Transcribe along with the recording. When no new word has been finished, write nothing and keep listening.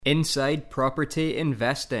Inside Property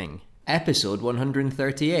Investing, episode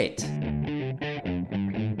 138.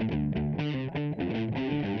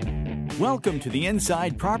 Welcome to the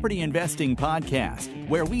Inside Property Investing podcast,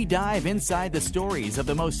 where we dive inside the stories of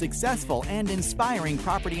the most successful and inspiring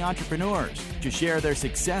property entrepreneurs to share their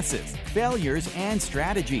successes, failures, and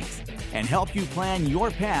strategies, and help you plan your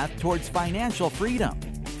path towards financial freedom.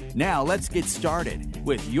 Now let's get started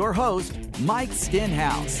with your host, Mike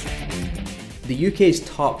Stenhouse. The UK's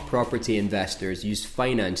top property investors use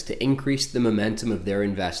finance to increase the momentum of their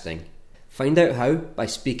investing. Find out how by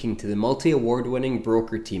speaking to the multi-award-winning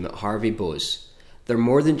broker team at Harvey Bose. They're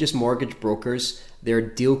more than just mortgage brokers, they're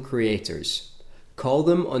deal creators. Call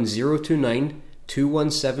them on 029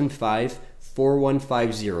 2175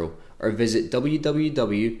 4150 or visit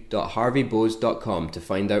www.harveybose.com to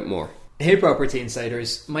find out more. Hey Property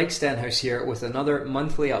Insiders, Mike Stenhouse here with another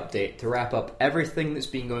monthly update to wrap up everything that's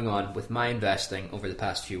been going on with my investing over the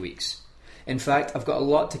past few weeks. In fact, I've got a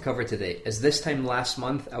lot to cover today, as this time last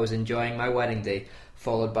month I was enjoying my wedding day,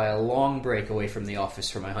 followed by a long break away from the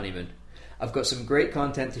office for my honeymoon. I've got some great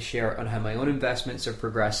content to share on how my own investments are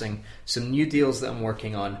progressing, some new deals that I'm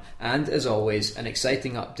working on, and as always, an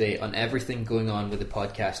exciting update on everything going on with the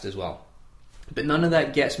podcast as well. But none of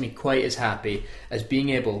that gets me quite as happy as being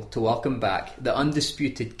able to welcome back the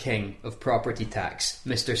undisputed king of property tax,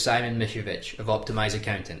 Mr. Simon Mishevic of Optimize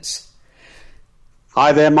Accountants.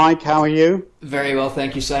 Hi there, Mike. How are you? Very well,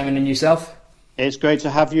 thank you, Simon. And yourself? It's great to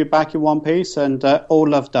have you back in one piece and all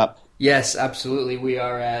loved up. Yes, absolutely. We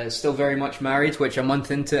are still very much married, which a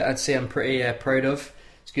month into, I'd say I'm pretty proud of.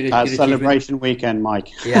 It's good. Celebration weekend, Mike.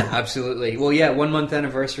 Yeah, absolutely. Well, yeah, 1 month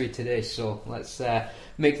anniversary today, so let's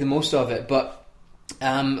make the most of it. But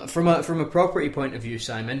from a property point of view,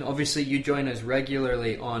 Simon, obviously you join us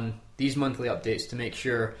regularly on these monthly updates to make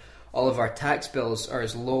sure all of our tax bills are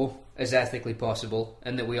as low as ethically possible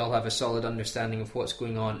and that we all have a solid understanding of what's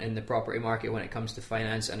going on in the property market when it comes to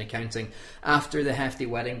finance and accounting. After the hefty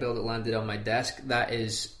wedding bill that landed on my desk, that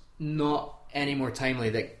is not any more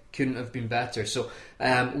timely. That couldn't have been better. So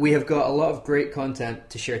we have got a lot of great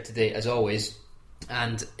content to share today, as always.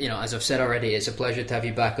 And, you know, as I've said already, it's a pleasure to have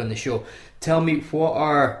you back on the show. Tell me, what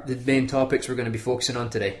are the main topics we're going to be focusing on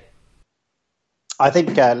today? I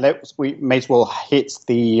think we may as well hit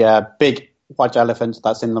the big white elephant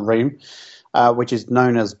that's in the room, which is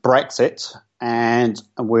known as Brexit. And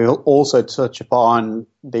we'll also touch upon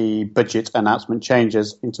the budget announcement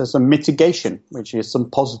changes into some mitigation, which is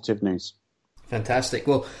some positive news. Fantastic.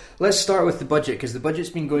 Well, let's start with the budget, because the budget's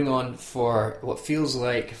been going on for what feels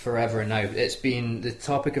like forever now. It's been the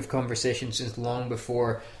topic of conversation since long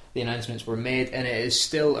before the announcements were made, and it is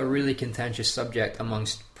still a really contentious subject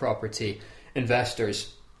amongst property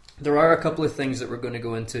investors. There are a couple of things that we're going to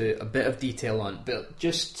go into a bit of detail on, but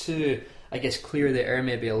just to, I guess, clear the air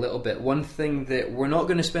maybe a little bit, one thing that we're not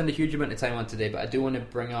going to spend a huge amount of time on today, but I do want to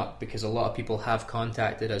bring up, because a lot of people have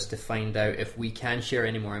contacted us to find out if we can share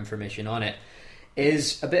any more information on it,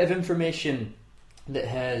 is a bit of information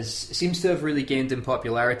that seems to have really gained in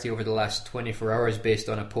popularity over the last 24 hours based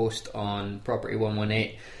on a post on Property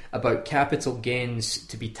 118 about capital gains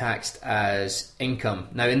to be taxed as income.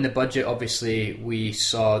 Now, in the budget, obviously, we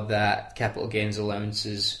saw that capital gains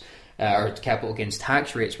allowances or capital gains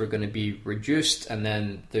tax rates were going to be reduced, and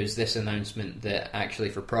then there's this announcement that actually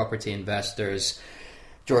for property investors,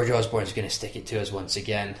 George Osborne's going to stick it to us once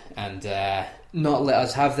again and not let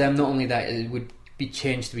us have them. Not only that, it would be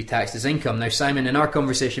changed to be taxed as income. Now, Simon, in our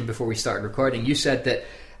conversation before we started recording, you said that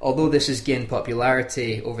although this has gained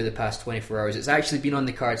popularity over the past 24 hours, it's actually been on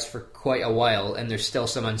the cards for quite a while, and there's still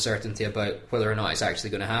some uncertainty about whether or not it's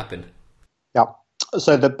actually going to happen. Yeah.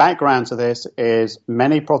 So the background to this is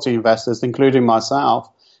many property investors, including myself,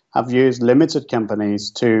 have used limited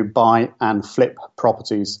companies to buy and flip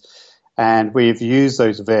properties. And we've used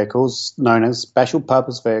those vehicles, known as special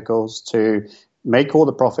purpose vehicles, to make all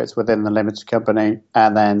the profits within the limited company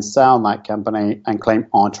and then sell that company and claim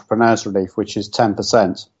entrepreneur's relief, which is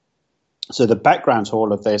 10%. So the background to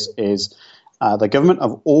all of this is the government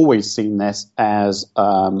have always seen this as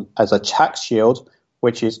a tax shield,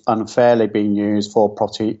 which is unfairly being used for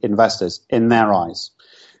property investors in their eyes.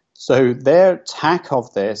 So their tack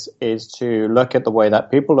of this is to look at the way that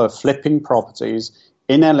people are flipping properties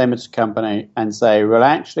in a limited company and say, well,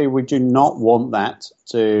 actually, we do not want that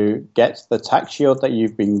to get the tax shield that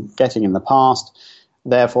you've been getting in the past.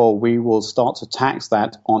 Therefore, we will start to tax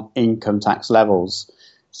that on income tax levels.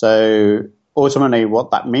 So ultimately,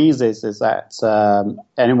 what that means is that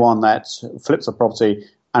anyone that flips a property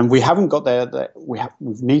And we haven't got there. We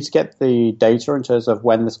need to get the data in terms of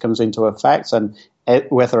when this comes into effect and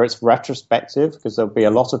whether it's retrospective, because there'll be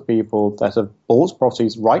a lot of people that have bought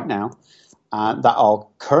properties right now that are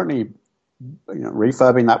currently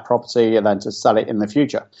refurbing that property and then to sell it in the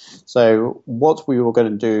future. So what we were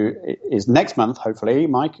going to do is next month, hopefully,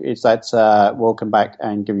 Mike, is that we'll come back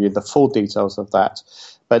and give you the full details of that.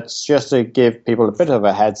 But just to give people a bit of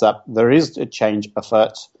a heads up, there is a change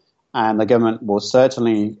afoot, and the government will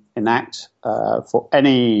certainly enact for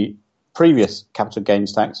any previous capital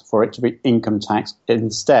gains tax for it to be income tax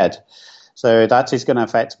instead. So that is going to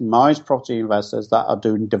affect most property investors that are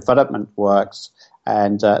doing development works.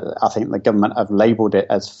 And I think the government have labelled it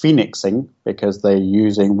as phoenixing because they're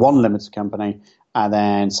using one limited company and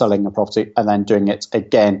then selling a property and then doing it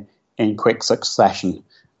again in quick succession.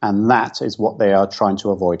 And that is what they are trying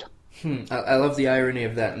to avoid. I love the irony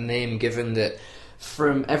of that name, given that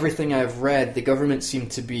from everything I've read, the government seem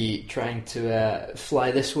to be trying to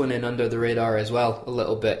fly this one in under the radar as well a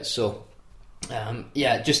little bit. So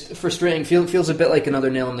just frustrating. Feels a bit like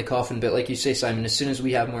another nail in the coffin. But like you say, Simon, as soon as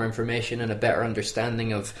we have more information and a better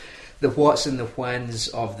understanding of the what's and the whens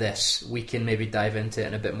of this, we can maybe dive into it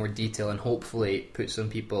in a bit more detail and hopefully put some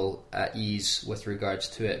people at ease with regards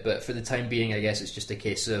to it. But for the time being, I guess it's just a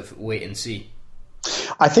case of wait and see.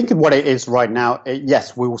 I think what it is right now,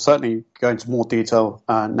 yes, we will certainly go into more detail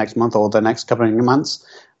next month or the next couple of months.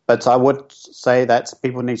 But I would say that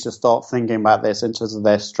people need to start thinking about this in terms of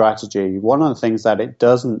their strategy. One of the things that it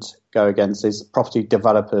doesn't go against is property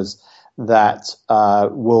developers that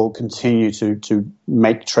will continue to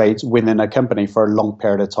make trades within a company for a long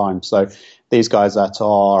period of time. So these guys that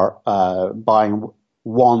are buying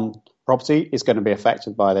one property is going to be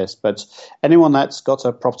affected by this. But anyone that's got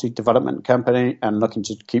a property development company and looking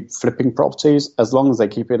to keep flipping properties, as long as they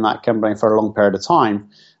keep in that company for a long period of time,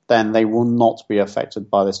 then they will not be affected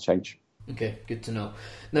by this change. Okay, good to know.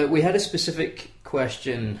 Now, we had a specific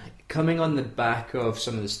question coming on the back of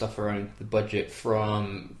some of the stuff around the budget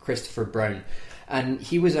from Christopher Brown. And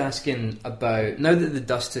he was asking about, now that the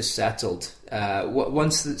dust has settled,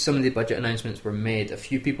 once some of the budget announcements were made, a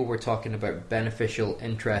few people were talking about beneficial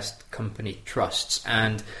interest company trusts.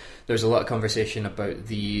 And there's a lot of conversation about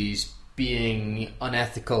these being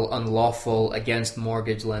unethical, unlawful, against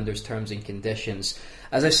mortgage lenders' terms and conditions.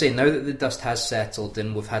 As I say, now that the dust has settled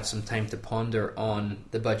and we've had some time to ponder on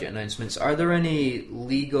the budget announcements, are there any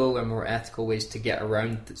legal or more ethical ways to get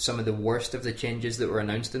around some of the worst of the changes that were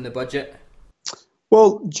announced in the budget?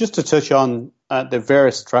 Well, just to touch on the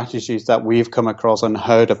various strategies that we've come across and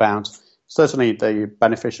heard about, certainly the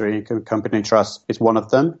beneficiary income company trust is one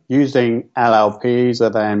of them. Using LLPs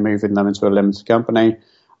and then moving them into a limited company,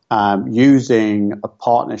 using a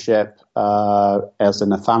partnership as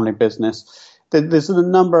in a family business. There's a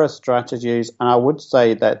number of strategies, and I would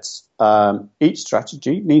say that each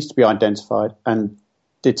strategy needs to be identified and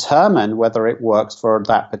determine whether it works for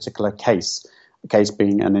that particular case, the case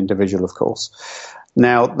being an individual, of course.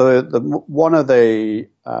 Now, one of the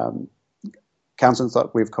accountants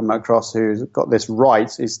that we've come across who's got this right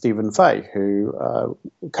is Stephen Fay, who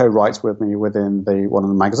co-writes with me within one of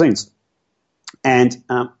the magazines. And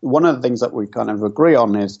one of the things that we kind of agree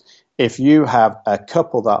on is if you have a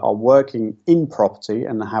couple that are working in property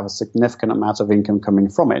and have a significant amount of income coming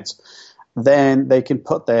from it, then they can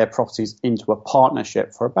put their properties into a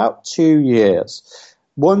partnership for about 2 years.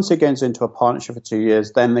 Once it gets into a partnership for 2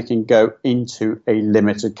 years, then they can go into a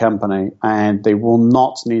limited company and they will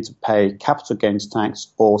not need to pay capital gains tax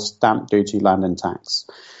or stamp duty landing tax.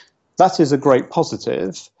 That is a great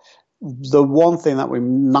positive. The one thing that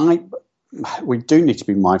we do need to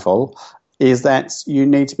be mindful is that you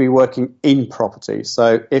need to be working in property.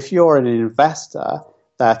 So if you're an investor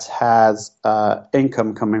that has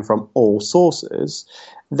income coming from all sources,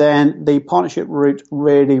 then the partnership route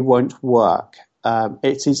really won't work.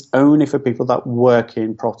 It is only for people that work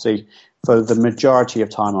in property for the majority of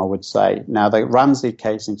time, I would say. Now, the Ramsey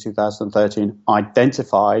case in 2013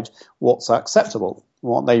 identified what's acceptable.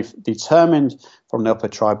 What they've determined from the upper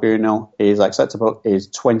tribunal is acceptable is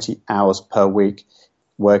 20 hours per week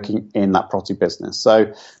working in that property business.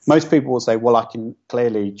 So most people will say, well, I can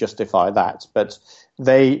clearly justify that. But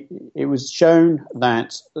it was shown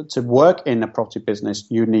that to work in a property business,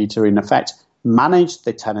 you need to, in effect, manage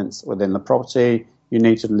the tenants within the property. You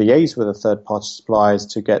need to liaise with the third-party suppliers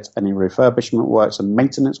to get any refurbishment works and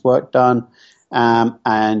maintenance work done.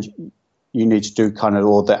 And you need to do kind of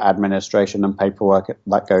all the administration and paperwork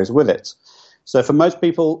that goes with it. So for most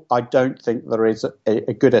people, I don't think there is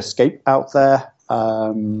a good escape out there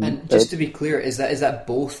And just to be clear, is that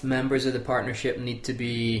both members of the partnership need to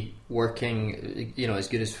be working, as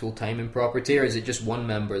good as full time in property, or is it just one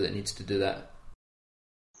member that needs to do that?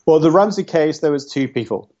 Well, the Ramsey case, there was two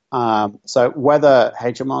people. So whether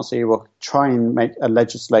HMRC will try and make a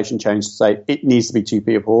legislation change to say it needs to be two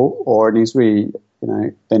people, or it needs to be,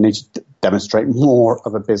 they need to demonstrate more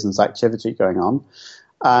of a business activity going on.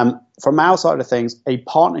 From our side of things, a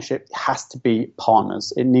partnership has to be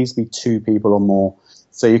partners. It needs to be two people or more.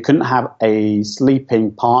 So you couldn't have a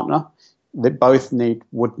sleeping partner. They both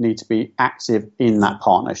would need to be active in that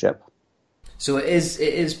partnership. So it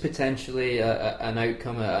is potentially an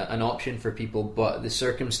outcome, an option for people, but the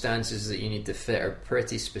circumstances that you need to fit are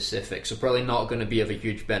pretty specific. So probably not going to be of a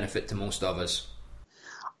huge benefit to most of us.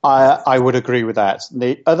 I would agree with that.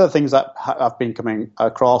 The other things that have been coming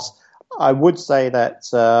across, I would say that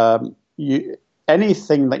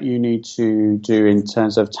anything that you need to do in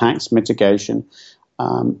terms of tax mitigation,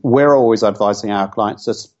 we're always advising our clients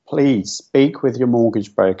to please speak with your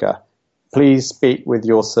mortgage broker. Please speak with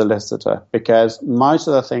your solicitor, because most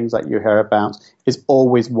of the things that you hear about is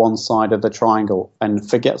always one side of the triangle and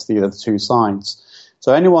forgets the other two sides.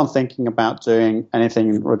 So anyone thinking about doing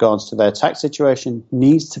anything in regards to their tax situation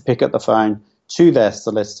needs to pick up the phone to their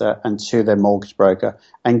solicitor and to their mortgage broker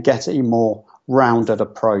and get a more rounded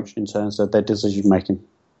approach in terms of their decision making.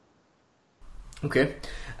 Okay.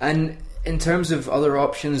 And in terms of other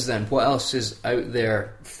options then, what else is out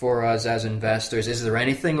there for us as investors? Is there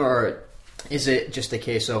anything, or is it just a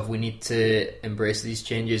case of we need to embrace these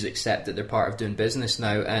changes, accept that they're part of doing business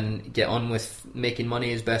now, and get on with making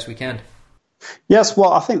money as best we can? Yes,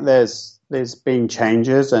 well, I think there's been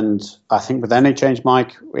changes, and I think with any change,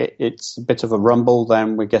 Mike, it's a bit of a rumble,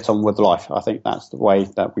 then we get on with life. I think that's the way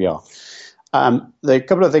that we are. The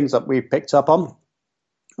couple of things that we picked up on,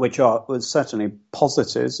 which was certainly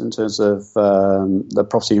positives in terms of the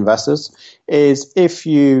property investors, is if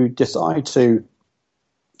you decide to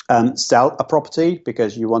sell a property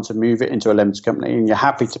because you want to move it into a limited company and you're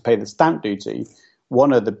happy to pay the stamp duty,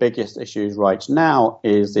 one of the biggest issues right now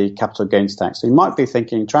is the capital gains tax. So you might be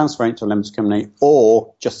thinking transferring to a limited company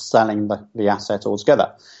or just selling the asset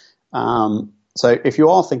altogether. So if you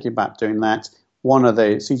are thinking about doing that, one of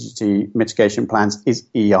the CGT mitigation plans is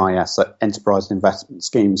EIS, so Enterprise Investment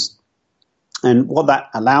Schemes. And what that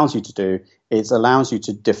allows you to do is allows you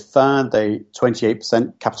to defer the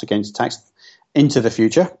 28% capital gains tax into the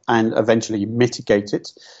future and eventually mitigate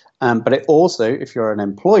it. But it also, if you're an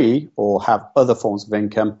employee or have other forms of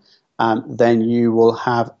income, then you will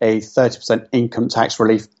have a 30% income tax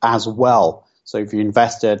relief as well. So if you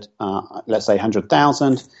invested, let's say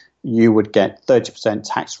 100,000, you would get 30%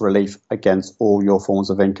 tax relief against all your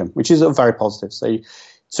forms of income, which is a very positive.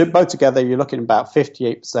 So both together, you're looking at about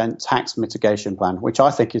 58% tax mitigation plan, which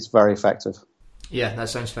I think is very effective. Yeah, that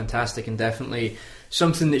sounds fantastic, and definitely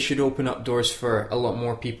something that should open up doors for a lot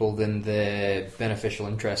more people than the beneficial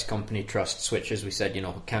interest company trusts, which, as we said,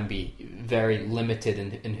 can be very limited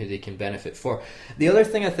in who they can benefit for. The other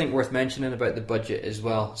thing I think worth mentioning about the budget as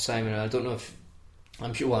well, Simon, I don't know if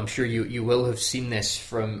I'm sure you will have seen this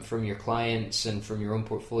from your clients and from your own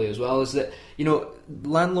portfolio as well, is that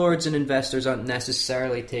landlords and investors aren't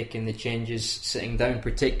necessarily taking the changes sitting down,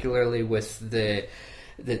 particularly with the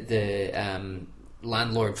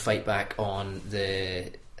landlord fight back on the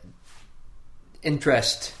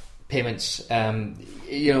interest payments.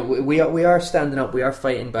 We are standing up, we are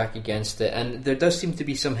fighting back against it, and there does seem to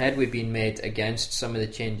be some headway being made against some of the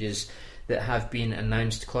changes that have been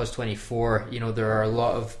announced. Clause 24, there are a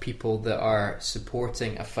lot of people that are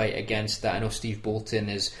supporting a fight against that. I know Steve Bolton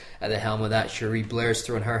is at the helm of that. Cherie Blair's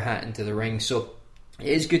throwing her hat into the ring. So it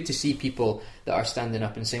is good to see people that are standing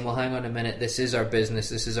up and saying, well, hang on a minute, this is our business,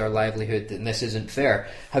 this is our livelihood, and this isn't fair.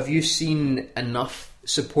 Have you seen enough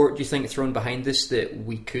support, do you think, thrown behind this that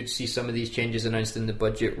we could see some of these changes announced in the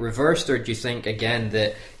budget reversed, or do you think, again,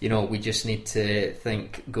 that we just need to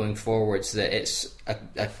think going forwards that it's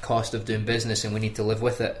a cost of doing business and we need to live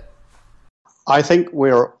with it? I think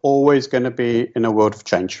we're always going to be in a world of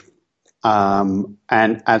change. And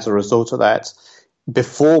as a result of that,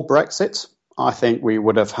 before Brexit, I think we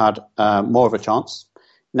would have had more of a chance.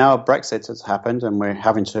 Now Brexit has happened and we're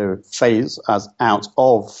having to phase us out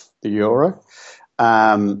of the euro.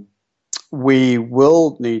 We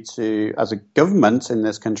will need to, as a government in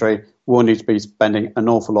this country, will need to be spending an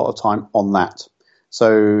awful lot of time on that.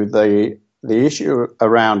 So the issue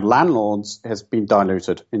around landlords has been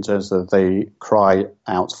diluted in terms of the cry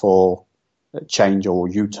out for change or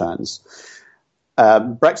U-turns.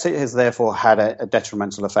 Brexit has therefore had a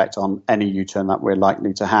detrimental effect on any U-turn that we're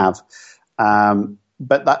likely to have.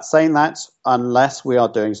 But saying that, unless we are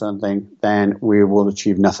doing something, then we will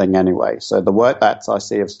achieve nothing anyway. So the work that I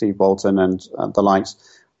see of Steve Bolton and the likes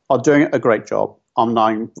are doing a great job. I'm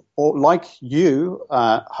now, like you,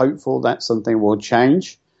 hopeful that something will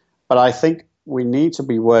change. But I think we need to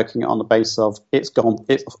be working on the basis of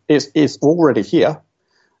it's already here.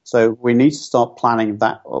 So we need to start planning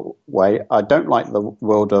that way. I don't like the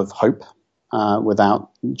world of hope without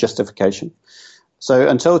justification. So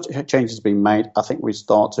until change has been made, I think we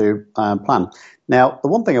start to plan. Now, the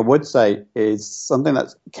one thing I would say is something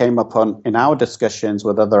that came up in our discussions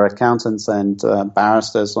with other accountants and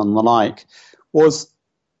barristers and the like was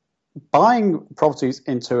buying properties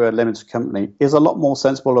into a limited company is a lot more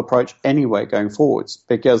sensible approach anyway going forwards,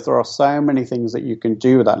 because there are so many things that you can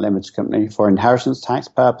do with that limited company for inheritance tax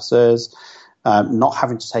purposes, not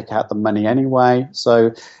having to take out the money anyway.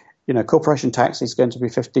 So, corporation tax is going to be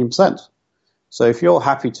 15%. So if you're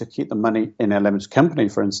happy to keep the money in a limited company,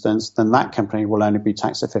 for instance, then that company will only be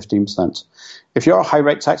taxed at 15%. If you're a high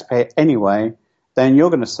rate taxpayer anyway, then you're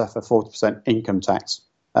going to suffer 40% income tax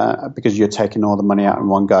because you're taking all the money out in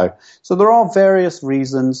one go. So there are various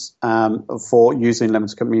reasons for using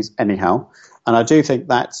limited companies anyhow. And I do think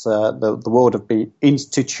that's the world of being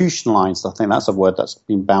institutionalized, I think that's a word that's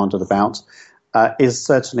been bounded about, is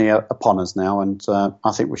certainly upon us now. And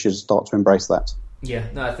I think we should start to embrace that. Yeah,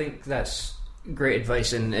 no, I think that's great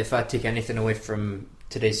advice, and if I take anything away from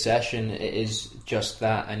today's session, it is just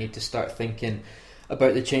that. I need to start thinking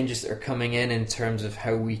about the changes that are coming in terms of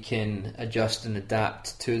how we can adjust and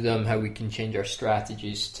adapt to them, how we can change our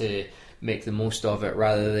strategies to make the most of it,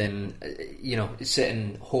 rather than sit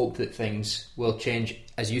and hope that things will change.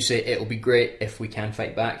 As you say, it'll be great if we can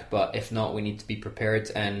fight back, but if not, we need to be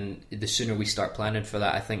prepared, and the sooner we start planning for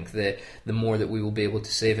that, I think the more that we will be able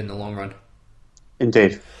to save in the long run.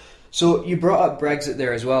 Indeed. So you brought up Brexit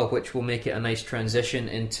there as well, which will make it a nice transition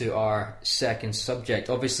into our second subject.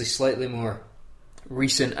 Obviously slightly more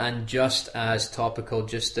recent and just as topical,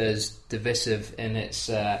 just as divisive in its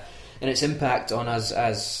impact on us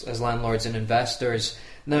as landlords and investors.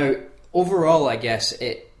 Now, overall, I guess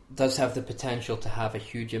it does have the potential to have a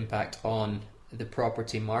huge impact on the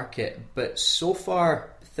property market, but so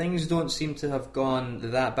far things don't seem to have gone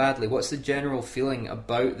that badly. What's the general feeling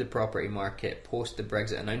about the property market post the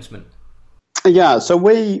Brexit announcement? Yeah, so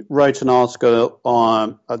we wrote an article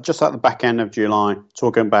on just at the back end of July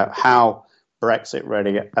talking about how Brexit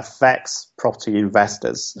really affects property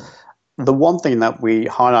investors. The one thing that we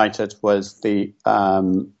highlighted was the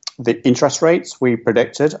interest rates. We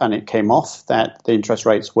predicted, and it came off, that the interest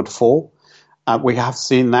rates would fall. We have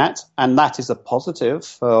seen that, and that is a positive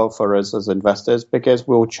for us as investors, because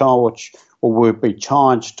we'll be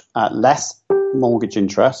charged less mortgage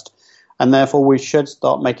interest, and therefore we should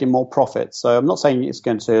start making more profit. So I'm not saying it's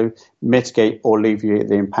going to mitigate or alleviate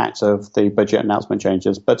the impact of the budget announcement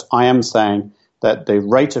changes, but I am saying that the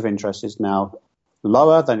rate of interest is now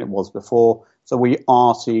lower than it was before, so we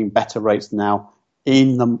are seeing better rates now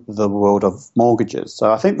in the world of mortgages.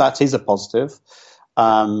 So I think that is a positive.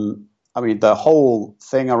 The whole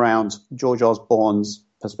thing around George Osborne's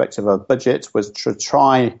perspective of budget was to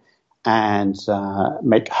try and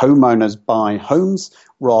make homeowners buy homes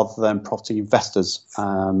rather than property investors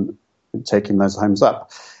taking those homes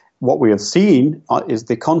up. What we have seen is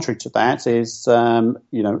the contrary to that is,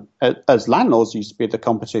 as landlords used to be the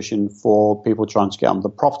competition for people trying to get on the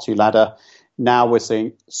property ladder, now we're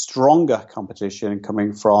seeing stronger competition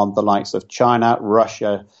coming from the likes of China,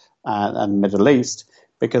 Russia, and the Middle East,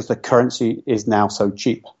 because the currency is now so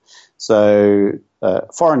cheap. So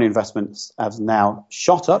foreign investments have now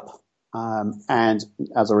shot up, and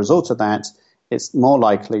as a result of that, it's more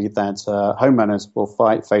likely that homeowners will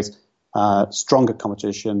face stronger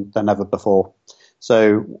competition than ever before.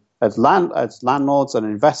 So as landlords and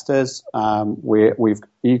investors, we've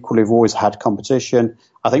always had competition.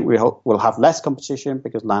 I think we'll have less competition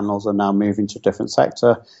because landlords are now moving to a different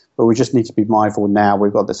sector, but we just need to be mindful now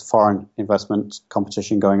we've got this foreign investment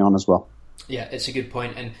competition going on as well. Yeah, it's a good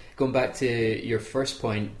point. And going back to your first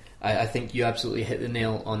point, I think you absolutely hit the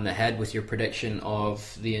nail on the head with your prediction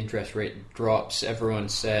of the interest rate drops. Everyone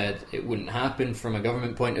said it wouldn't happen from a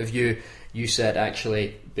government point of view. You said,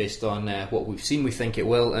 actually, based on what we've seen, we think it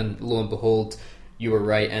will. And lo and behold, you were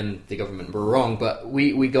right and the government were wrong. But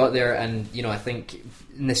we got there, and I think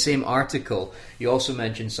in the same article, you also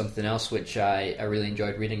mentioned something else which I really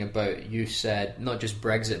enjoyed reading about. You said not just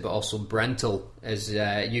Brexit, but also Brental, as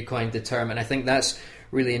you coined the term. And I think that's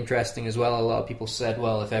really interesting as well. A lot of people said,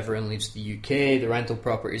 well, if everyone leaves the UK, the rental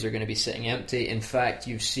properties are going to be sitting empty. In fact,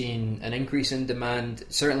 you've seen an increase in demand.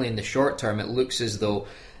 Certainly in the short term, it looks as though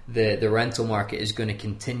the rental market is going to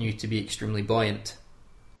continue to be extremely buoyant.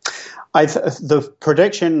 The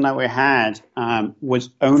prediction that we had was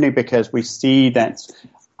only because we see that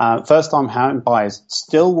first-time home buyers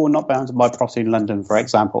still will not be able to buy property in London, for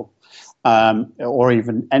example, or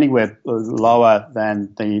even anywhere lower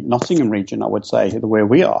than the Nottingham region, I would say, where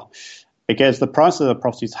we are, because the price of the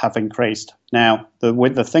properties have increased. Now,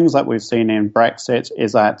 with the things that we've seen in Brexit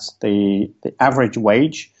is that the average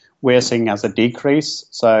wage we're seeing as a decrease.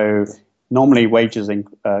 So normally wages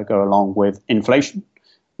go along with inflation.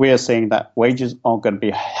 We are seeing that wages are going to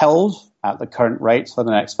be held at the current rates for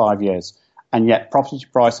the next 5 years, and yet property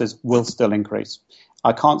prices will still increase.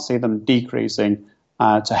 I can't see them decreasing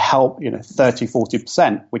to help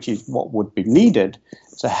 30-40%, which is what would be needed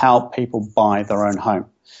to help people buy their own home.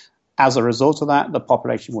 As a result of that, the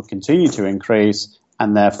population will continue to increase,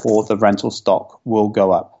 and therefore the rental stock will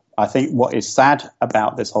go up. I think what is sad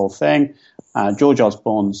about this whole thing, George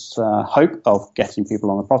Osborne's hope of getting people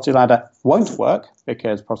on the property ladder won't work,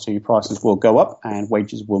 because property prices will go up and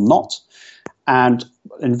wages will not. And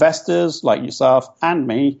investors like yourself and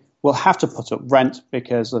me will have to put up rent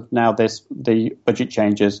because of now the budget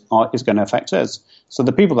changes is going to affect us. So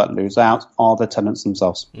the people that lose out are the tenants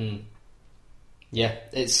themselves. Yeah,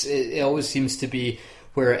 it always seems to be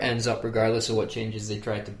where it ends up, regardless of what changes they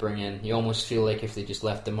try to bring in. You almost feel like if they just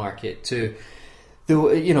left the market to the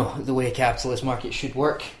way a capitalist market should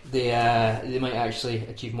work, they might actually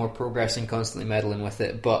achieve more progress than constantly meddling with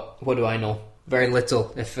it. But what do I know? Very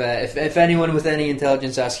little. If anyone with any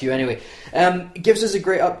intelligence asks you anyway. It gives us a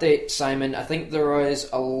great update, Simon. I think there is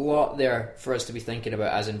a lot there for us to be thinking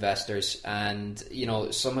about as investors, and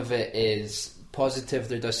some of it is positive.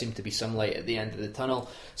 There does seem to be some light at the end of the tunnel.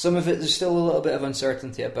 Some of it there's still a little bit of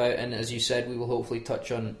uncertainty about, and as you said, we will hopefully touch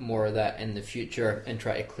on more of that in the future and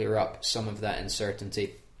try to clear up some of that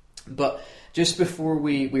uncertainty. But just before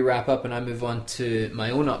we wrap up and I move on to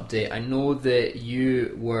my own update, I know that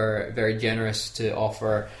you were very generous to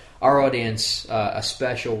offer our audience a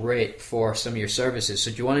special rate for some of your services.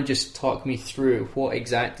 So do you want to just talk me through what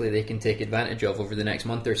exactly they can take advantage of over the next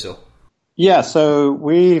month or so? Yeah, so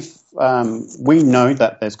we know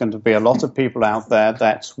that there's going to be a lot of people out there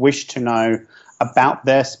that wish to know about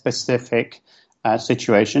their specific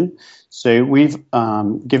situation. So we've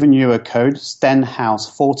given you a code,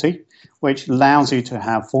 STENHOUSE40, which allows you to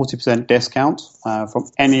have 40% discount from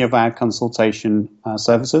any of our consultation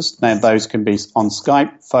services. Now, those can be on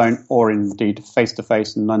Skype, phone, or indeed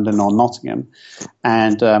face-to-face in London or Nottingham.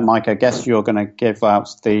 And Mike, I guess you're going to give out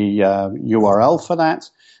the URL for that.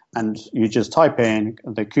 And you just type in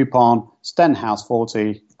the coupon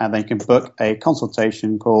STENHOUSE40, and they can book a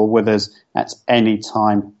consultation call with us at any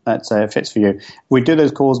time that fits for you. We do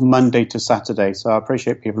those calls Monday to Saturday, so I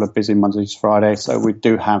appreciate people are busy Monday to Friday, so we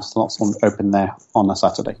do have slots open there on a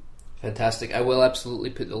Saturday. Fantastic. I will absolutely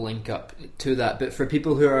put the link up to that. But for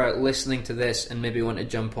people who are listening to this and maybe want to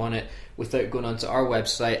jump on it without going onto our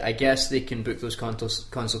website, I guess they can book those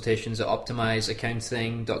consultations at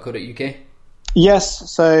optimizeaccounting.co.uk. Yes,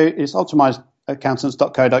 so it's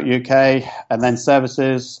optimizeaccountants.co.uk, and then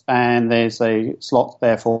services, and there's a slot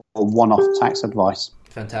there for one-off tax advice.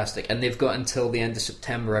 Fantastic. And they've got until the end of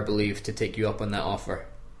September, I believe, to take you up on that offer.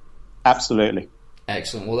 Absolutely.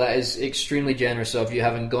 Excellent. Well, that is extremely generous of you.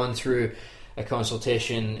 Having gone through a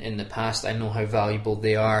consultation in the past, I know how valuable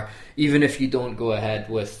they are. Even if you don't go ahead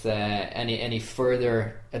with any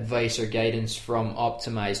further advice or guidance from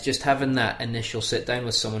Optimize, just having that initial sit down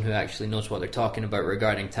with someone who actually knows what they're talking about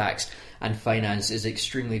regarding tax and finance is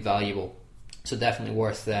extremely valuable. So definitely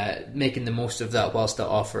worth making the most of that whilst the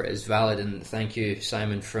offer is valid. And thank you,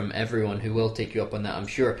 Simon, from everyone who will take you up on that, I'm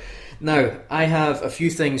sure. Now, I have a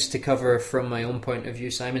few things to cover from my own point of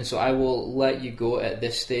view, Simon, so I will let you go at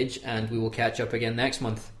this stage, and we will catch up again next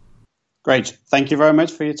month. Great. Thank you very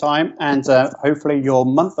much for your time, and hopefully your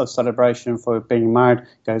month of celebration for being married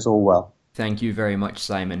goes all well. Thank you very much,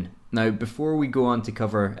 Simon. Now, before we go on to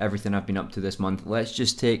cover everything I've been up to this month, let's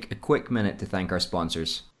just take a quick minute to thank our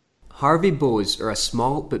sponsors. Harvey Bowes are a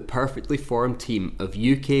small but perfectly formed team of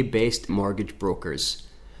UK-based mortgage brokers.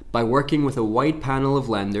 By working with a wide panel of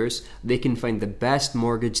lenders, they can find the best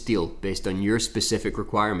mortgage deal based on your specific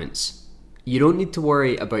requirements. You don't need to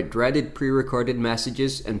worry about dreaded pre-recorded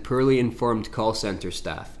messages and poorly informed call centre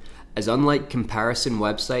staff, as unlike comparison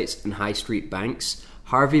websites and high street banks,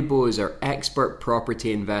 Harvey Bowes are expert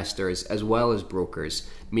property investors as well as brokers,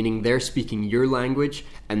 meaning they're speaking your language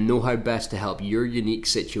and know how best to help your unique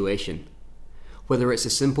situation. Whether it's a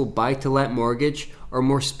simple buy-to-let mortgage or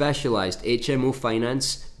more specialised HMO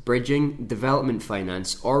finance, bridging, development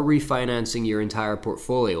finance, or refinancing your entire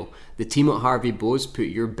portfolio, the team at Harvey Bowes put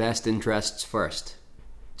your best interests first.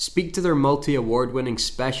 Speak to their multi-award-winning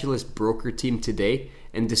specialist broker team today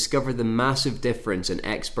and discover the massive difference an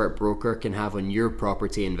expert broker can have on your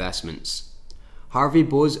property investments. Harvey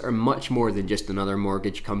Bose are much more than just another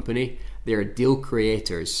mortgage company. They are deal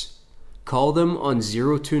creators. Call them on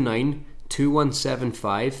 029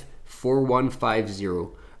 2175 4150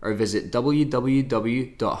 or visit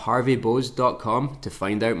www.harveybose.com to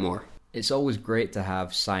find out more. It's always great to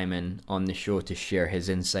have Simon on the show to share his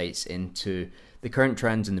insights into the current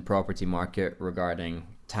trends in the property market regarding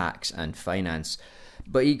tax and finance.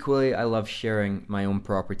 But equally, I love sharing my own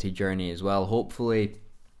property journey as well. Hopefully,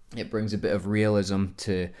 it brings a bit of realism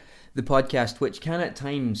to the podcast, which can at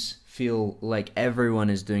times feel like everyone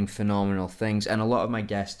is doing phenomenal things, and a lot of my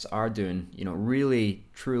guests are doing, really,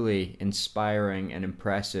 truly inspiring and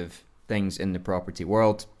impressive things in the property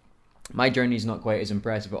world. My journey is not quite as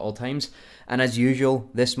impressive at all times, and as usual,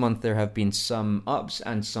 this month there have been some ups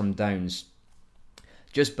and some downs.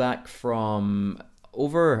 Just back from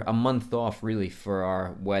over a month off, really, for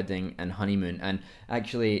our wedding and honeymoon, and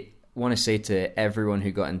actually want to say to everyone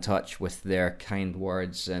who got in touch with their kind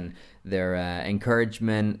words and their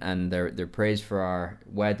encouragement and their praise for our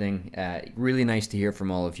wedding, really nice to hear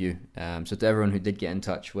from all of you. So to everyone who did get in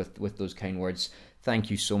touch with those kind words,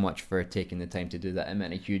 thank you so much for taking the time to do that. It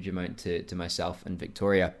meant a huge amount to myself and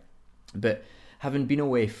Victoria. But having been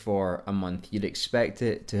away for a month, you'd expect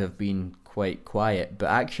it to have been quite quiet, but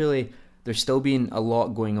actually there's still been a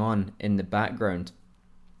lot going on in the background.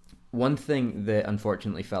 One thing that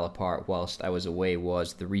unfortunately fell apart whilst I was away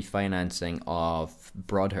was the refinancing of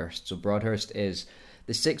Broadhurst. So Broadhurst is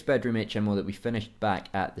the 6-bedroom HMO that we finished back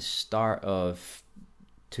at the start of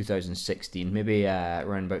 2016, maybe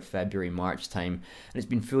around about February, March time. And it's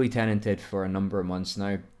been fully tenanted for a number of months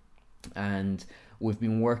now. And we've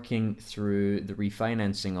been working through the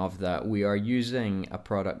refinancing of that. We are using a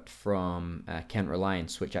product from Kent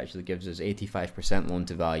Reliance, which actually gives us 85% loan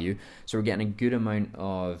to value. So we're getting a good amount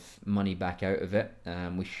of money back out of it.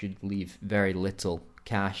 We should leave very little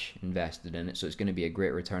cash invested in it, so it's going to be a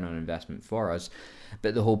great return on investment for us.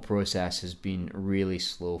 But the whole process has been really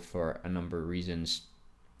slow for a number of reasons,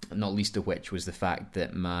 not least of which was the fact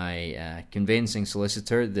that my conveyancing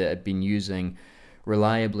solicitor that I'd been using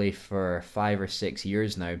reliably for 5 or 6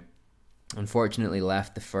 years now unfortunately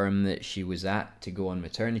left the firm that she was at to go on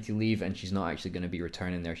maternity leave, and she's not actually going to be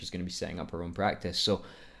returning there. She's going to be setting up her own practice. So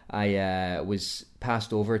I was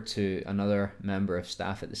passed over to another member of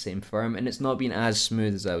staff at the same firm, and it's not been as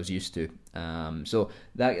smooth as I was used to. So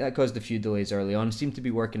that caused a few delays early on. Seem to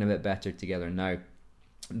be working a bit better together now,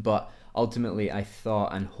 but ultimately I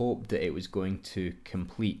thought and hoped that it was going to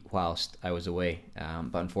complete whilst I was away,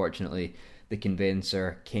 but unfortunately the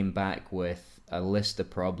conveyancer came back with a list of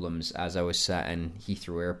problems as I was sat in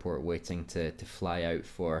Heathrow Airport waiting to fly out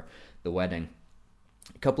for the wedding.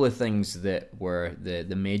 A couple of things that were the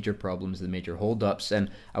major problems, the major hold-ups,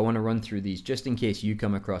 and I want to run through these just in case you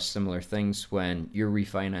come across similar things when you're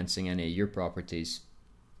refinancing any of your properties.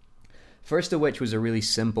 First of which was a really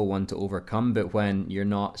simple one to overcome, but when you're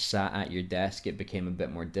not sat at your desk, it became a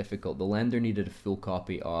bit more difficult. The lender needed a full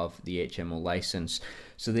copy of the HMO license,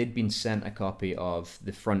 so they'd been sent a copy of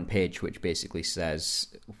the front page, which basically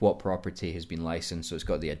says what property has been licensed. So it's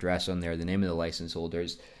got the address on there, the name of the license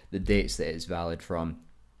holders, the dates that it's valid from,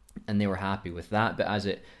 and they were happy with that. But as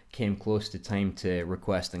it came close to time to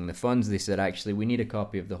requesting the funds, they said, actually, we need a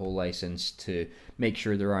copy of the whole license to make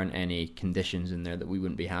sure there aren't any conditions in there that we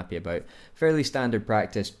wouldn't be happy about. Fairly standard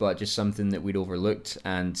practice, but just something that we'd overlooked.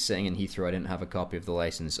 And sitting in Heathrow, I didn't have a copy of the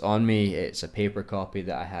license on me. It's a paper copy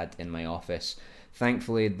that I had in my office.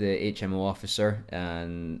 Thankfully, the HMO officer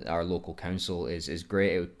and our local council is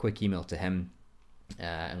great. A quick email to him,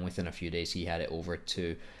 and within a few days he had it over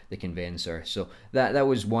to the conveyancer. So that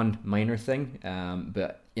was one minor thing,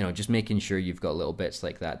 but just making sure you've got little bits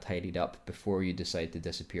like that tidied up before you decide to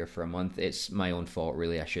disappear for a month. It's my own fault,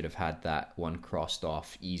 really. I should have had that one crossed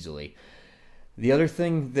off easily. The other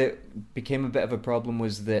thing that became a bit of a problem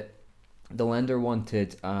was that the lender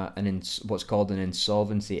wanted what's called an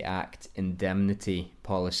Insolvency Act indemnity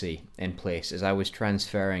policy in place. As I was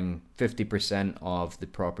transferring 50% of the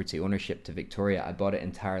property ownership to Victoria, I bought it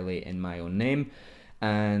entirely in my own name,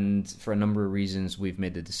 and for a number of reasons we've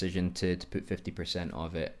made the decision to put 50%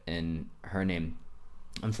 of it in her name.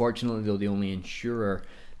 Unfortunately, though, the only insurer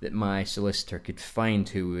that my solicitor could find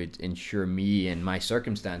who would insure me in my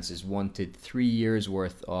circumstances wanted 3 years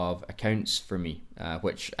worth of accounts for me,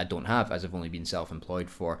 which I don't have, as I've only been self-employed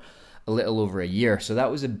for a little over a year. So that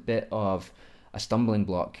was a bit of a stumbling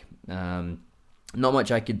block. Not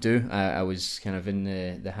much I could do. I was kind of in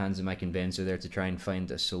the hands of my conveyancer there to try and find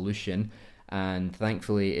a solution. And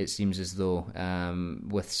thankfully, it seems as though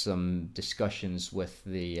with some discussions with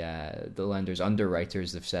the lender's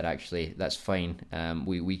underwriters, they've said actually that's fine.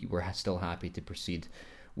 We're still happy to proceed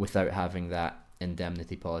without having that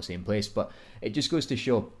indemnity policy in place. But it just goes to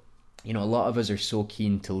show, a lot of us are so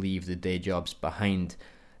keen to leave the day jobs behind.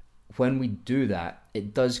 When we do that,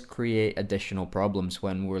 it does create additional problems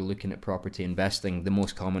when we're looking at property investing. The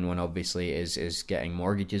most common one, obviously, is getting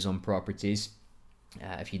mortgages on properties.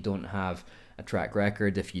 If you don't have a track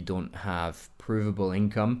record, if you don't have provable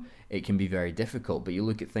income, it can be very difficult. But you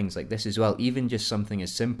look at things like this as well, even just something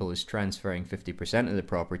as simple as transferring 50% of the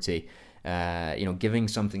property, giving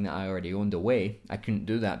something that I already owned away. I couldn't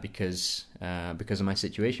do that because of my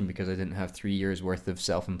situation, because I didn't have 3 years worth of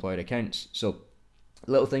self-employed accounts. So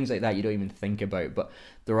little things like that you don't even think about, but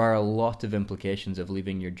there are a lot of implications of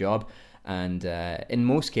leaving your job. And in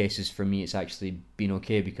most cases, for me, it's actually been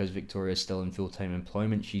okay because Victoria's still in full-time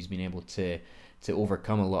employment. She's been able to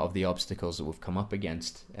overcome a lot of the obstacles that we've come up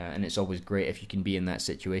against. And it's always great if you can be in that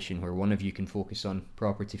situation where one of you can focus on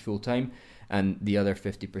property full-time and the other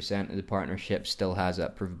 50% of the partnership still has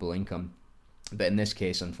that provable income. But in this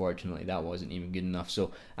case, unfortunately, that wasn't even good enough.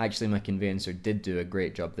 So actually, my conveyancer did do a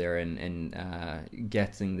great job there in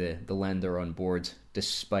getting the lender on board,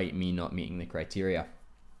 despite me not meeting the criteria.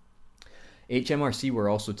 HMRC were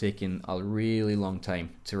also taking a really long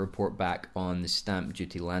time to report back on the stamp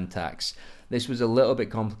duty land tax. This was a little bit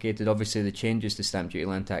complicated. Obviously, the changes to stamp duty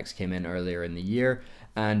land tax came in earlier in the year,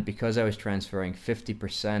 and because I was transferring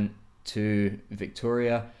 50% to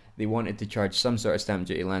Victoria, they wanted to charge some sort of stamp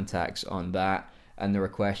duty land tax on that, and there were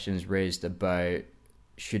questions raised about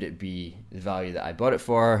should it be the value that I bought it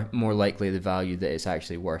for, more likely the value that it's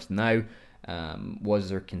actually worth now. Was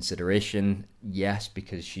there consideration? Yes,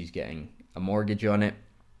 because she's getting a mortgage on it.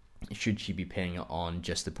 Should she be paying it on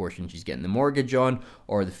just the portion she's getting the mortgage on,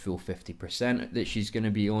 or the full 50% that she's going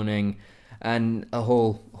to be owning? And a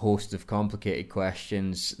whole host of complicated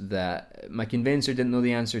questions that my conveyancer didn't know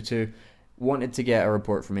the answer to. Wanted to get a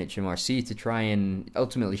report from HMRC to try and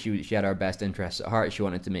ultimately she had our best interests at heart. She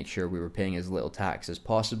wanted to make sure we were paying as little tax as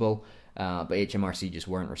possible, but HMRC just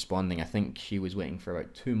weren't responding. I think she was waiting for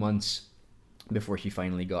about 2 months before she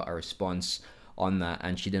finally got a response on that,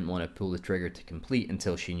 and she didn't want to pull the trigger to complete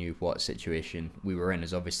until she knew what situation we were in,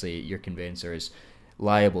 as obviously your conveyancer is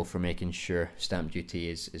liable for making sure stamp duty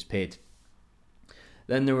is paid.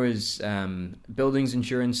 Then there was buildings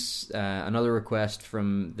insurance, another request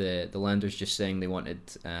from the lenders just saying they wanted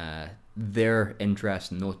their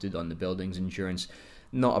interest noted on the buildings insurance.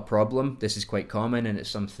 Not a problem. This is quite common, and it's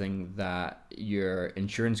something that your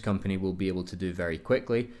insurance company will be able to do very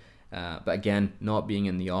quickly. But again, not being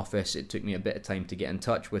in the office, it took me a bit of time to get in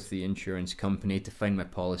touch with the insurance company to find my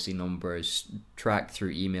policy numbers, track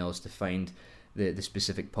through emails to find the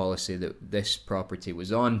specific policy that this property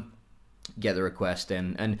was on, get the request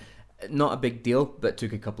in, and not a big deal, but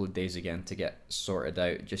took a couple of days again to get sorted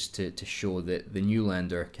out, just to show that the new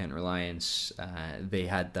lender, Kent Reliance, they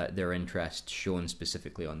had their interest shown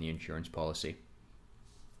specifically on the insurance policy.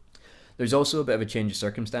 There's also a bit of a change of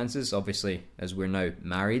circumstances. Obviously, as we're now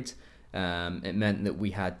married, it meant that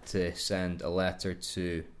we had to send a letter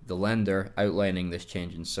to the lender outlining this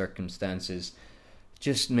change in circumstances,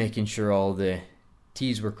 just making sure all the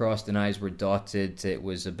T's were crossed and I's were dotted. It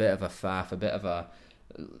was a bit of a faff, a bit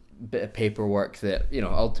of paperwork that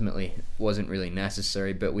ultimately wasn't really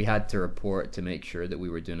necessary, but we had to report to make sure that we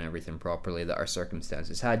were doing everything properly, that our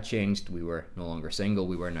circumstances had changed. We were no longer single,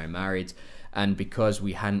 we were now married, and because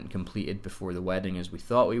we hadn't completed before the wedding as we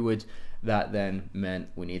thought we would, that then meant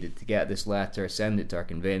we needed to get this letter, send it to our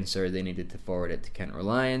conveyancer. They needed to forward it to Kent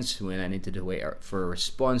Reliance, and I needed to wait for a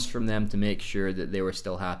response from them to make sure that they were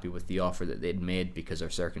still happy with the offer that they'd made, because our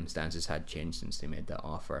circumstances had changed since they made that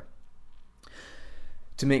offer.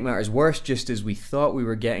 To make matters worse, just as we thought we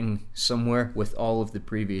were getting somewhere with all of the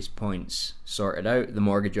previous points sorted out, the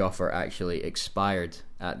mortgage offer actually expired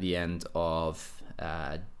at the end of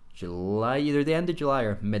July, either the end of July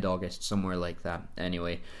or mid-August, somewhere like that.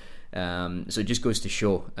 Anyway, so it just goes to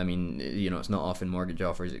show, it's not often mortgage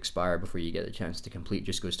offers expire before you get a chance to complete. It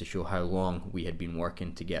just goes to show how long we had been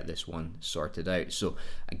working to get this one sorted out. So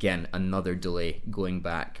again, another delay, going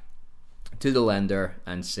back to the lender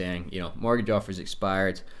and saying, mortgage offer's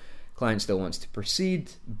expired, client still wants to proceed,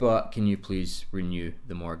 but can you please renew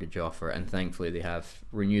the mortgage offer? And thankfully they have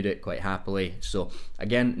renewed it quite happily. So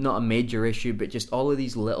again, not a major issue, but just all of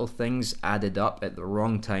these little things added up at the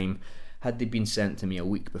wrong time. Had they been sent to me a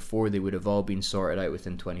week before, they would have all been sorted out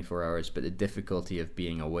within 24 hours, but the difficulty of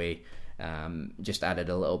being away just added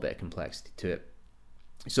a little bit of complexity to it.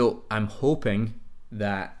 So I'm hoping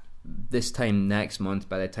that this time next month,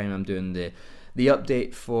 by the time I'm doing the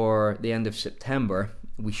update for the end of September,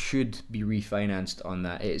 we should be refinanced on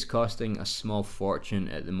that. It is costing a small fortune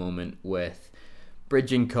at the moment with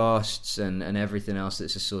bridging costs and everything else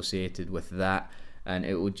that's associated with that, and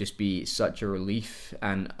it would just be such a relief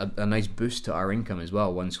and a nice boost to our income as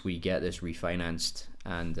well once we get this refinanced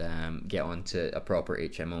and get onto a proper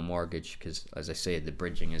HMO mortgage, because as I say, the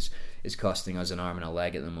bridging is costing us an arm and a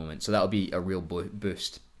leg at the moment, so that'll be a real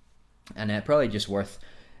boost. And probably just worth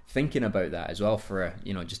thinking about that as well for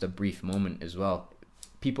just a brief moment as well.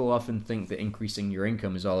 People often think that increasing your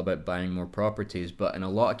income is all about buying more properties, but in a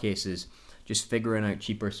lot of cases, just figuring out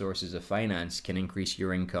cheaper sources of finance can increase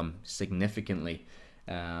your income significantly.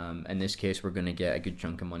 In this case, we're going to get a good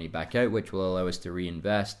chunk of money back out, which will allow us to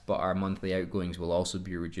reinvest, but our monthly outgoings will also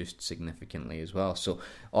be reduced significantly as well. So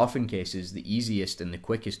often cases, the easiest and the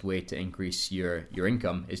quickest way to increase your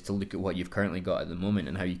income is to look at what you've currently got at the moment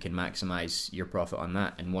and how you can maximize your profit on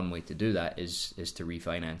that. And one way to do that is to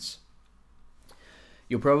refinance.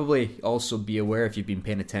 You'll probably also be aware, if you've been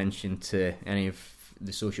paying attention to any of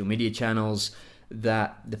the social media channels,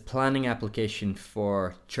 that the planning application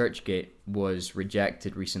for Churchgate was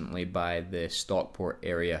rejected recently by the Stockport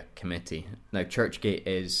Area Committee. Now, Churchgate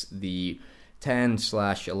is the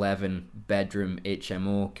 10/11 bedroom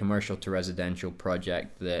HMO, commercial to residential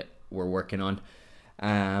project that we're working on.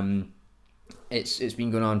 It's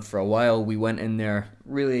been going on for a while. We went in there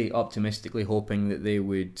really optimistically hoping that they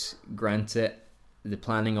would grant it. The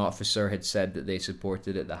planning officer had said that they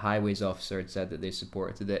supported it. The highways officer had said that they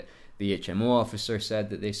supported it. The HMO officer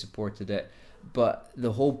said that they supported it. But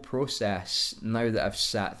the whole process, now that I've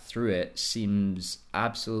sat through it, seems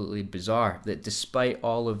absolutely bizarre. That despite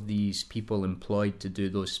all of these people employed to do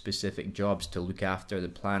those specific jobs, to look after the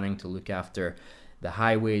planning, to look after the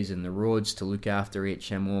highways and the roads, to look after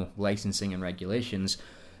HMO licensing and regulations,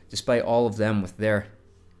 despite all of them with their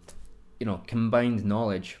combined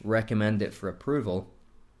knowledge recommend it for approval,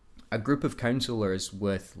 a group of councillors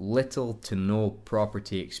with little to no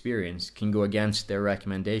property experience can go against their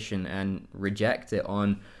recommendation and reject it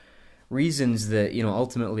on reasons that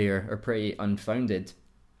ultimately are pretty unfounded.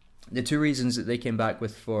 The two reasons that they came back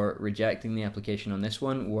with for rejecting the application on this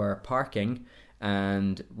one were parking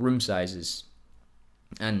and room sizes.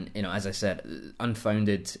 And as I said,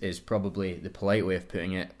 unfounded is probably the polite way of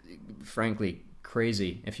putting it. Frankly,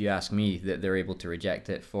 crazy, if you ask me, that they're able to reject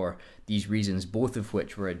it for these reasons, both of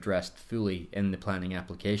which were addressed fully in the planning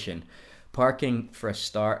application. Parking, for a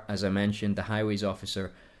start, as I mentioned, the highways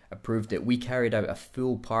officer approved it. We carried out a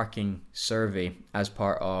full parking survey as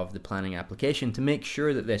part of the planning application to make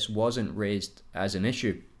sure that this wasn't raised as an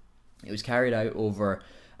issue. It was carried out over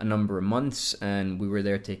a number of months, and we were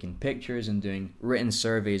there taking pictures and doing written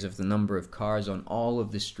surveys of the number of cars on all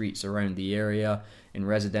of the streets around the area, in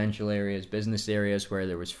residential areas, business areas where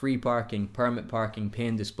there was free parking, permit parking, pay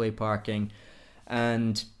and display parking,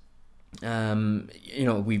 and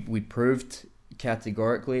we proved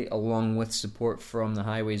categorically, along with support from the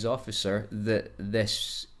highways officer, that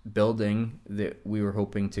this building that we were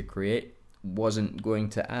hoping to create wasn't going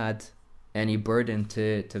to add any burden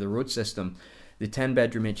to the road system. The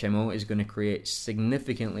 10-bedroom HMO is going to create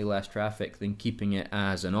significantly less traffic than keeping it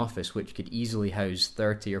as an office, which could easily house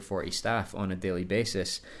 30 or 40 staff on a daily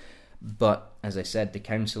basis. But, as I said, the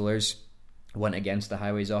councillors went against the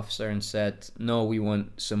highways officer and said, no, we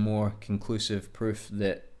want some more conclusive proof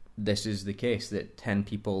that this is the case, that 10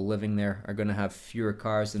 people living there are going to have fewer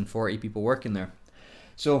cars than 40 people working there.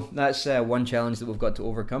 So that's one challenge that we've got to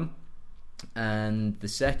overcome. And the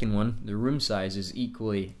second one, the room size, is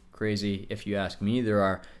equally crazy if you ask me. There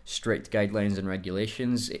are strict guidelines and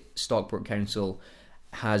regulations. Stockport Council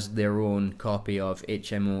has their own copy of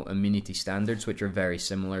HMO amenity standards, which are very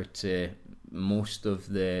similar to most of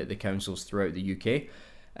the councils throughout the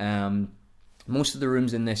UK. Most of the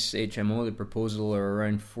rooms in this HMO, the proposal, are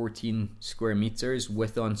around 14 square metres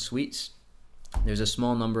with en-suites. There's a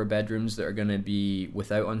small number of bedrooms that are going to be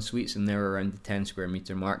without en-suites, and they're around the 10 square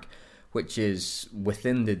metre mark, which is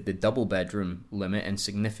within the double bedroom limit and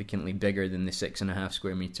significantly bigger than the 6.5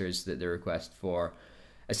 square metres that they request for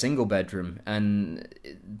a single bedroom. And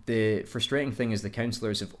the frustrating thing is the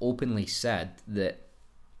councillors have openly said that,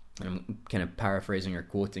 and I'm kind of paraphrasing or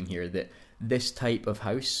quoting here, that this type of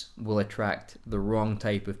house will attract the wrong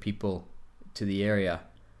type of people to the area.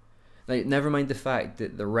 Like, never mind the fact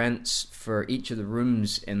that the rents for each of the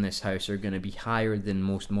rooms in this house are going to be higher than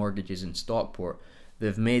most mortgages in Stockport.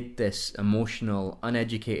 They've made this emotional,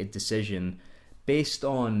 uneducated decision based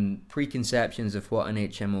on preconceptions of what an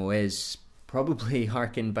HMO is, probably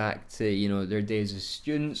harking back to, their days as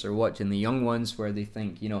students or watching The Young Ones, where they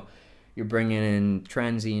think, You're bringing in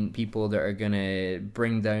transient people that are going to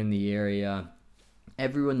bring down the area.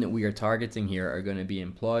 Everyone that we are targeting here are going to be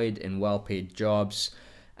employed in well-paid jobs,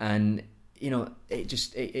 and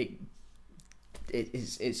it's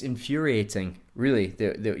infuriating, really.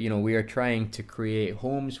 We are trying to create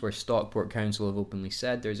homes where Stockport Council have openly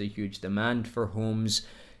said there's a huge demand for homes.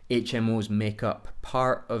 HMOs make up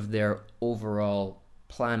part of their overall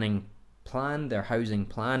planning plan, their housing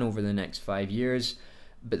plan over the next 5 years.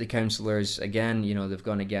 But the councillors, again, they've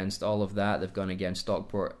gone against all of that. They've gone against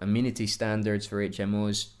Stockport amenity standards for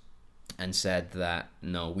HMOs and said that,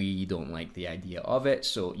 no, we don't like the idea of it,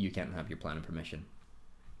 so you can't have your planning permission.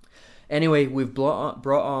 Anyway, we've brought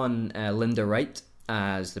on Linda Wright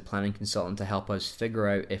as the planning consultant to help us figure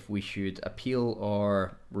out if we should appeal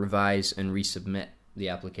or revise and resubmit the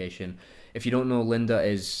application. If you don't know, Linda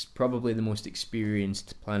is probably the most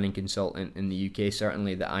experienced planning consultant in the UK,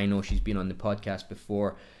 certainly that I know. She's been on the podcast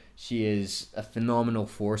before. She is a phenomenal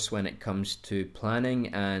force when it comes to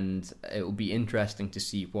planning, and it will be interesting to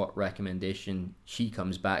see what recommendation she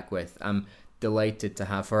comes back with. I'm delighted to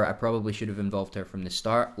have her. I probably should have involved her from the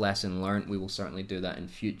start. Lesson learned. We will certainly do that in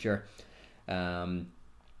future.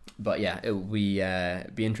 But yeah, it will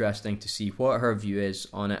be interesting to see what her view is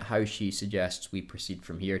on it, how she suggests we proceed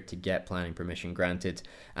from here to get planning permission granted,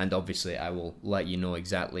 and obviously I will let you know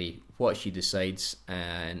exactly what she decides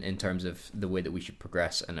in terms of the way that we should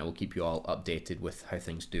progress, and I will keep you all updated with how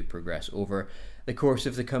things do progress over the course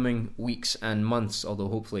of the coming weeks and months, although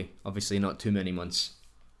hopefully, obviously not too many months.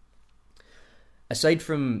 Aside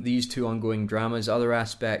from these two ongoing dramas, other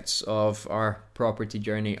aspects of our property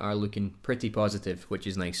journey are looking pretty positive, which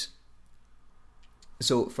is nice.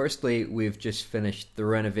 So firstly, we've just finished the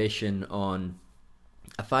renovation on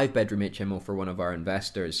a 5-bedroom HMO for one of our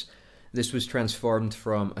investors. This was transformed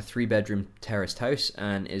from a 3-bedroom terraced house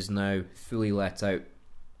and is now fully let out.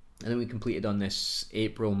 I think we completed on this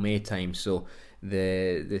April-May time, so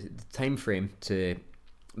the time frame to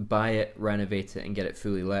buy it, renovate it and get it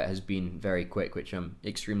fully let has been very quick, which I'm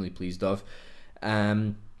extremely pleased of.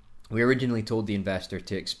 We originally told the investor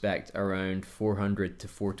to expect around $400 to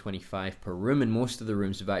 $425 per room, and most of the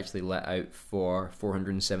rooms have actually let out for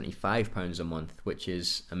 £475 a month, which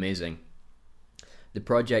is amazing. The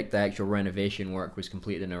project, the actual renovation work, was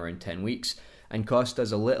completed in around 10 weeks and cost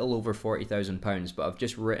us a little over £40,000, but I've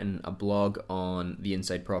just written a blog on the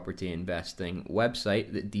Inside Property Investing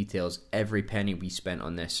website that details every penny we spent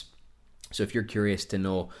on this. So if you're curious to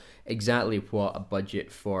know exactly what a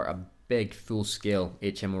budget for a big full-scale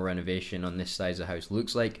HMO renovation on this size of house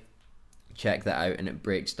looks like, check that out, and it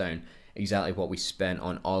breaks down exactly what we spent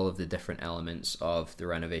on all of the different elements of the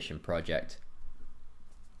renovation project.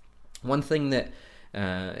 One thing that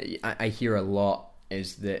I hear a lot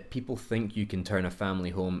is that people think you can turn a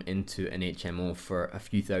family home into an HMO for a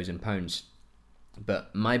few £1,000s.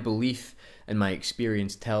 But my belief and my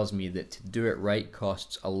experience tells me that to do it right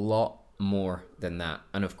costs a lot more than that.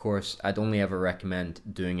 And of course, I'd only ever recommend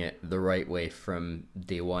doing it the right way from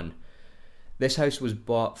day one. This house was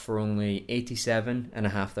bought for only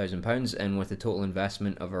 £87,500, and with a total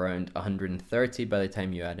investment of around £130 by the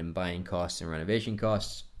time you add in buying costs and renovation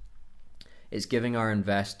costs. It's giving our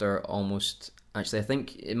investor almost, actually I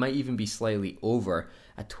think it might even be slightly over,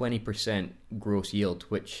 a 20% gross yield,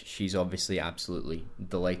 which she's obviously absolutely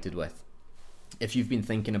delighted with. If you've been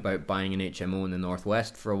thinking about buying an HMO in the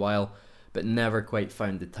Northwest for a while, but never quite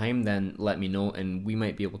found the time, then let me know and we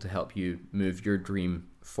might be able to help you move your dream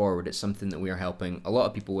forward. It's something that we are helping a lot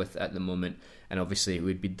of people with at the moment, and obviously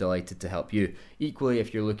we'd be delighted to help you. Equally,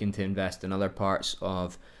 if you're looking to invest in other parts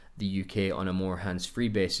of the UK on a more hands-free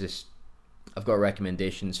basis, I've got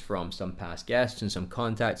recommendations from some past guests and some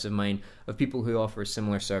contacts of mine of people who offer a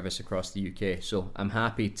similar service across the UK. So I'm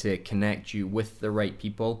happy to connect you with the right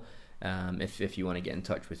people. If you want to get in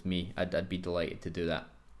touch with me, I'd be delighted to do that.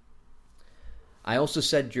 I also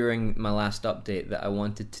said during my last update that I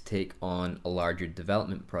wanted to take on a larger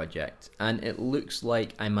development project, and it looks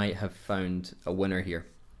like I might have found a winner here.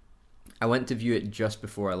 I went to view it just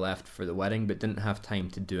before I left for the wedding, but didn't have time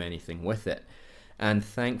to do anything with it. And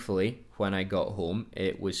thankfully, when I got home,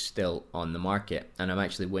 it was still on the market, and I'm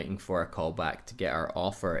actually waiting for a call back to get our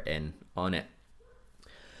offer in on it.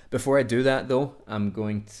 Before I do that though, I'm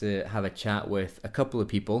going to have a chat with a couple of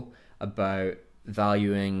people about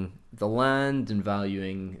valuing the land and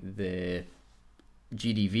valuing the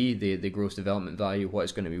GDV, the gross development value, what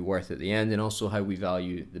it's going to be worth at the end, and also how we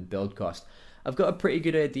value the build cost. I've got a pretty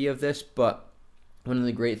good idea of this, but one of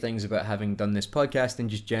the great things about having done this podcast and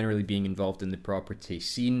just generally being involved in the property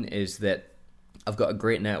scene is that I've got a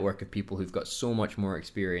great network of people who've got so much more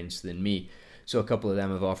experience than me. So a couple of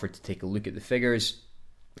them have offered to take a look at the figures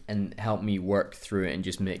and help me work through it and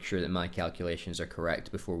just make sure that my calculations are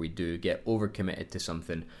correct before we do get overcommitted to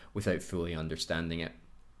something without fully understanding it.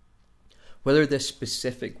 Whether this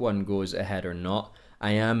specific one goes ahead or not,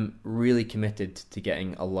 I am really committed to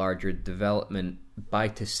getting a larger development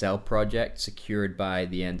buy-to-sell project secured by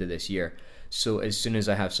the end of this year. So as soon as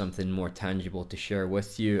I have something more tangible to share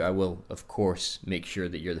with you, I will, of course, make sure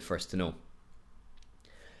that you're the first to know.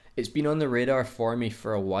 It's been on the radar for me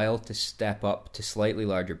for a while to step up to slightly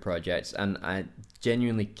larger projects, and I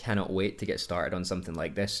genuinely cannot wait to get started on something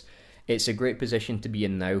like this. It's a great position to be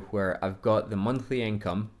in now, where I've got the monthly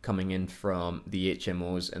income coming in from the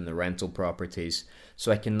HMOs and the rental properties,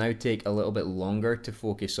 so I can now take a little bit longer to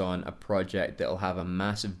focus on a project that will have a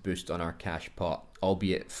massive boost on our cash pot,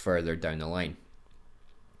 albeit further down the line.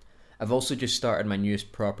 I've also just started my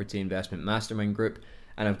newest property investment mastermind group,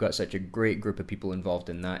 and I've got such a great group of people involved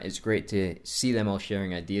in that. It's great to see them all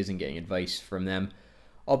sharing ideas and getting advice from them.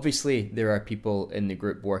 Obviously, there are people in the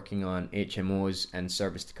group working on HMOs and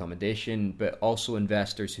serviced accommodation, but also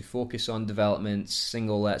investors who focus on developments,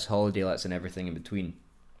 single lets, holiday lets, and everything in between.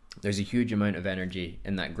 There's a huge amount of energy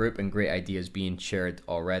in that group and great ideas being shared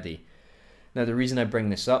already. Now, the reason I bring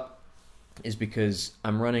this up is because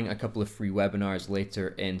I'm running a couple of free webinars later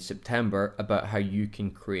in September about how you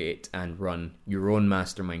can create and run your own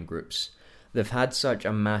mastermind groups. They've had such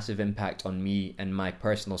a massive impact on me and my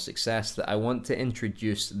personal success that I want to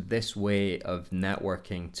introduce this way of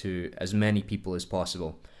networking to as many people as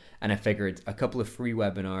possible. And I figured a couple of free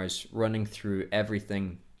webinars running through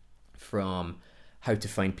everything from how to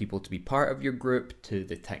find people to be part of your group to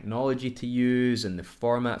the technology to use and the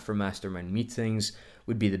format for mastermind meetings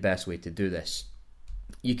would be the best way to do this.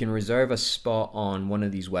 You can reserve a spot on one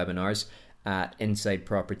of these webinars at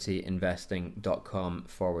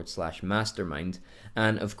insidepropertyinvesting.com/mastermind,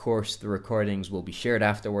 and of course the recordings will be shared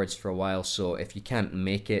afterwards for a while, so if you can't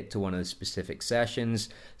make it to one of the specific sessions,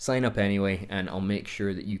 sign up anyway and I'll make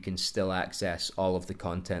sure that you can still access all of the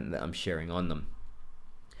content that I'm sharing on them.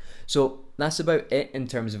 So that's about it in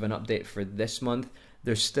terms of an update for this month.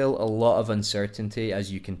 There's still a lot of uncertainty,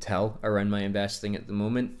 as you can tell, around my investing at the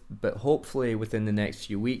moment, but hopefully within the next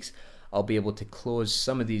few weeks I'll be able to close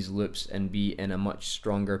some of these loops and be in a much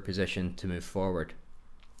stronger position to move forward.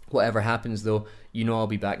 Whatever happens though, you know I'll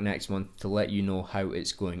be back next month to let you know how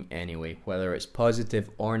it's going anyway. Whether it's positive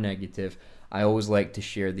or negative, I always like to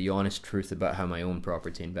share the honest truth about how my own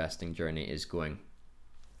property investing journey is going.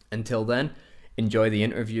 Until then, enjoy the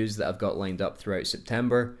interviews that I've got lined up throughout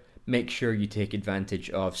September. Make sure you take advantage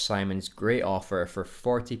of Simon's great offer for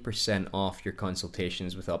 40% off your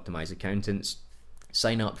consultations with Optimize Accountants.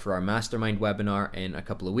 Sign up for our mastermind webinar in a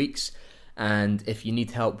couple of weeks, and if you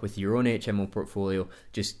need help with your own HMO portfolio,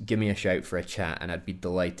 just give me a shout for a chat and I'd be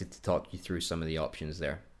delighted to talk you through some of the options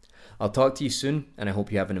there. I'll talk to you soon, and I hope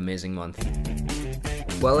you have an amazing month.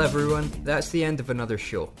 Well everyone, that's the end of another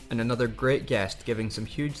show, and another great guest giving some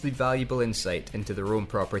hugely valuable insight into their own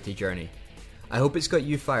property journey. I hope it's got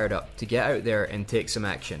you fired up to get out there and take some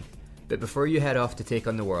action. But before you head off to take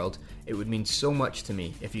on the world, it would mean so much to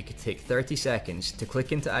me if you could take 30 seconds to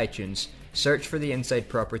click into iTunes, search for the Inside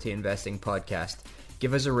Property Investing Podcast,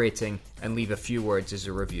 give us a rating, and leave a few words as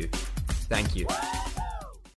a review. Thank you.